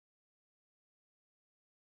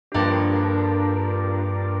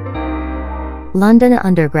London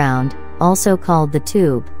Underground, also called the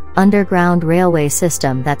Tube, underground railway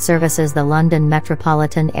system that services the London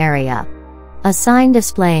metropolitan area. A sign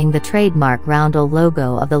displaying the trademark roundel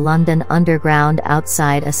logo of the London Underground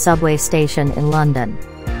outside a subway station in London.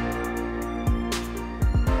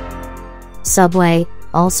 Subway,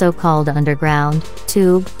 also called underground,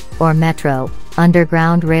 tube, or metro,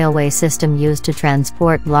 underground railway system used to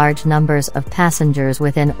transport large numbers of passengers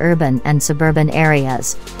within urban and suburban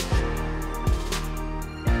areas.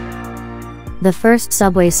 The first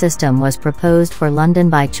subway system was proposed for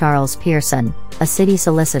London by Charles Pearson, a city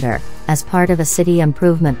solicitor, as part of a city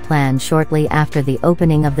improvement plan shortly after the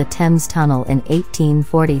opening of the Thames Tunnel in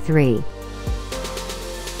 1843.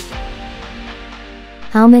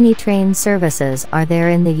 How many train services are there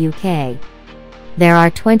in the UK? There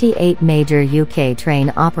are 28 major UK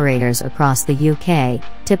train operators across the UK,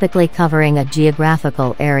 typically covering a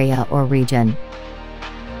geographical area or region.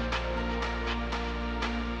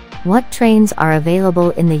 What trains are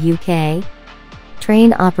available in the UK?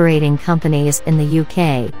 Train operating companies in the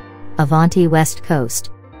UK: Avanti West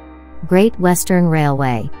Coast, Great Western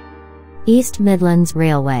Railway, East Midlands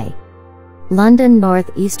Railway, London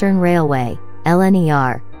North Eastern Railway,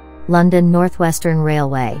 LNER, London North Western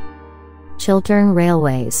Railway, Chiltern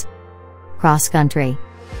Railways, Cross Country,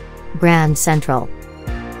 Grand Central.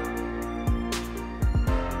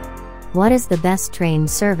 What is the best train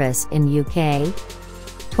service in UK?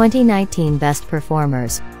 2019 Best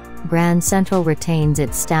Performers. Grand Central retains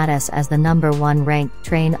its status as the #1 ranked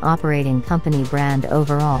train operating company brand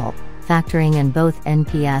overall, factoring in both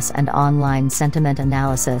NPS and online sentiment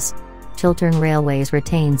analysis. Chiltern Railways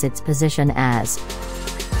retains its position as.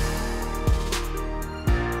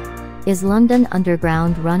 Is London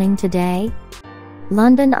Underground running today?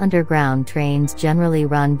 London Underground trains generally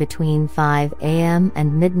run between 5 a.m.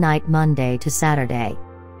 and midnight Monday to Saturday.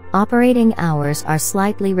 Operating hours are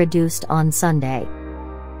slightly reduced on Sunday.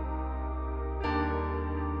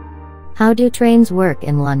 How do trains work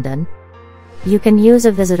in London? You can use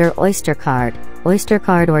a visitor Oyster card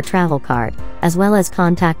or travel card, as well as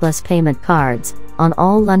contactless payment cards, on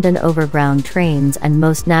all London Overground trains and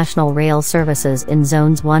most national rail services in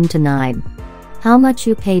zones 1 to 9. How much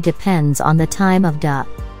you pay depends on the time of day.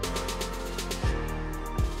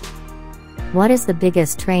 What is the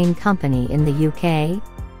biggest train company in the UK?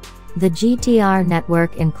 The GTR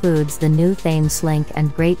network includes the new Thames Link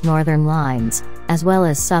and Great Northern Lines, as well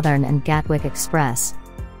as Southern and Gatwick Express.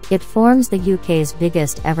 It forms the UK's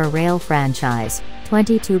biggest ever rail franchise,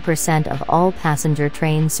 22% of all passenger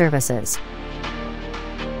train services.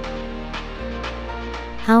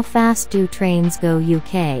 How fast do trains go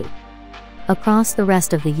UK? Across the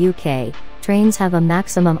rest of the UK, trains have a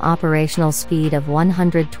maximum operational speed of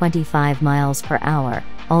 125 miles per hour,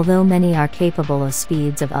 although many are capable of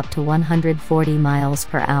speeds of up to 140 miles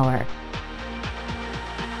per hour.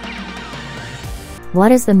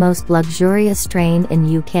 What is the most luxurious train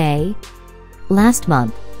in UK? Last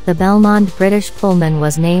month, the Belmond British Pullman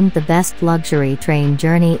was named the best luxury train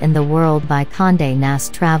journey in the world by Condé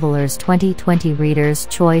Nast Traveller's 2020 Reader's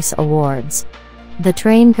Choice Awards. The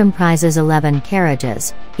train comprises 11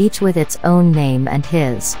 carriages, each with its own name and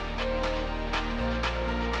his.